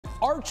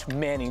Arch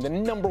Manning, the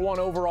 #1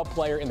 overall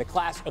player in the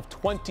class of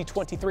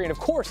 2023. And of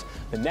course,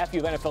 the nephew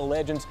of NFL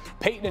legends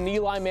Peyton and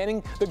Eli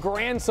Manning, the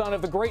grandson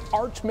of the great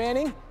Arch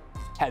Manning,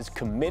 has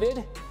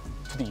committed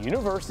to the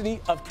University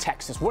of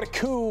Texas. What a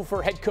coup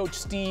for head coach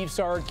Steve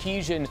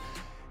Sarkisian,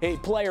 a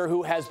player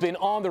who has been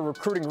on the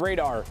recruiting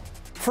radar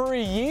for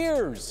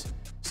years.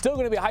 Still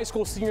going to be a high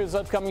school senior this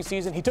upcoming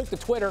season. He took to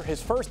Twitter,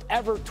 his first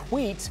ever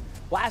tweet.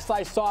 Last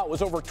I saw it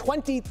was over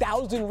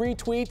 20,000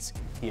 retweets.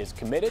 He is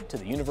committed to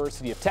the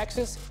University of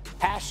Texas.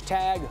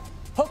 Hashtag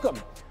hook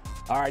 'em.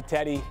 All right,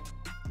 Teddy,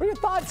 what are your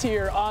thoughts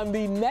here on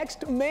the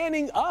next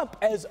Manning up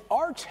as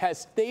Arch has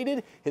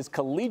stated his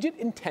collegiate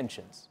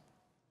intentions?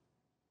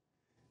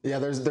 Yeah,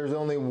 there's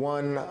only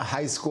one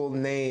high school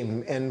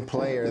name and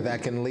player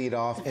that can lead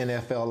off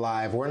NFL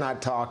Live. We're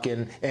not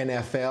talking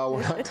NFL.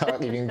 We're not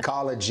talking even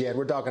college yet.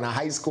 We're talking a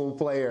high school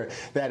player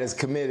that is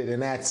committed,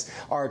 and that's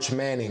Arch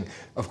Manning.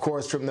 Of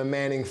course, from the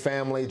Manning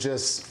family,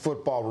 just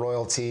football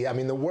royalty. I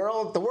mean, the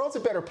world's a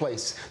better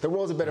place. The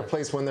world's a better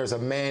place when there's a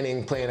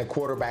Manning playing a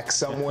quarterback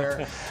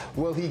somewhere.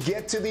 Will he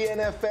get to the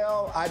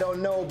NFL? I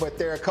don't know, but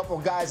there are a couple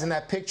guys in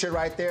that picture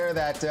right there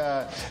that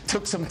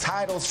took some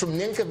titles from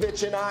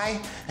Ninkovich and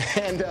I,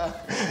 and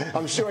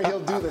I'm sure he'll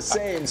do the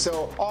same.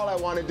 So all I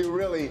want to do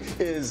really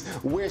is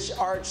wish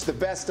Arch the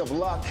best of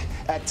luck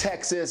at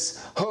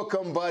Texas. Hook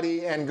 'em,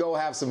 buddy, and go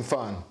have some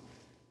fun.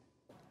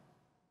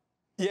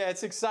 Yeah,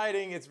 it's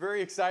exciting. It's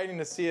very exciting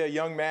to see a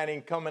young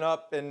Manning coming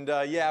up. And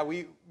yeah,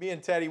 me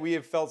and Teddy, we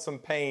have felt some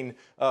pain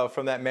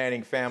from that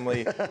Manning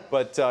family.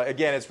 But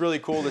again, it's really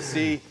cool to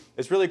see.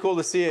 It's really cool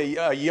to see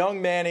a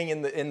young Manning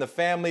in the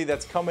family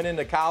that's coming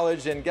into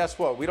college. And guess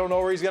what? We don't know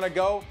where he's going to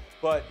go,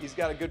 but he's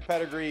got a good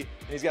pedigree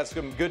and he's got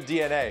some good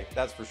DNA.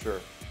 That's for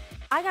sure.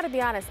 I got to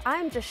be honest.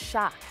 I'm just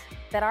shocked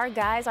that our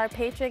guys, our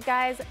Patriot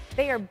guys,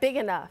 they are big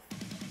enough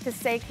to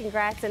say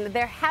congrats, and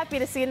they're happy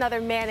to see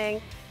another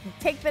Manning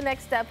take the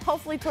next step,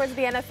 hopefully towards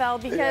the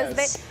NFL,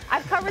 because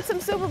I've covered some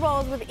Super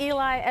Bowls with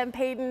Eli and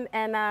Peyton,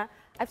 and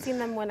I've seen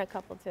them win a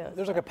couple too.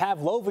 There's like a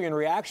Pavlovian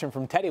reaction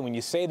from Teddy when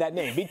you say that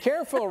name. Be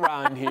careful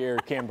around here,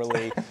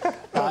 Kimberly.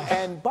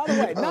 And by the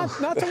way,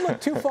 not to look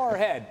too far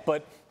ahead,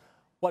 but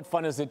what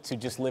fun is it to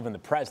just live in the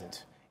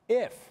present?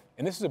 If,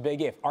 and this is a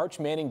big if, Arch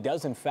Manning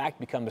does in fact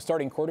become the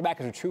starting quarterback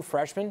as a true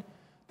freshman,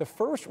 the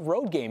first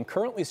road game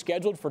currently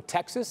scheduled for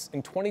Texas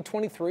in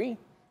 2023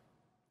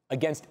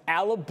 against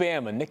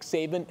Alabama, Nick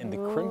Saban and the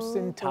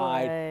Crimson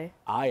Tide.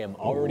 I am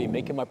already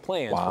making my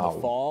plans for the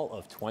fall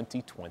of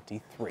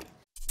 2023.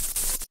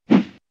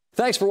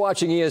 Thanks for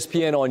watching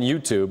ESPN on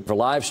YouTube. For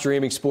live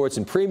streaming sports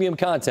and premium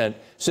content,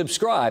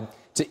 subscribe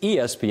to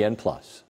ESPN+.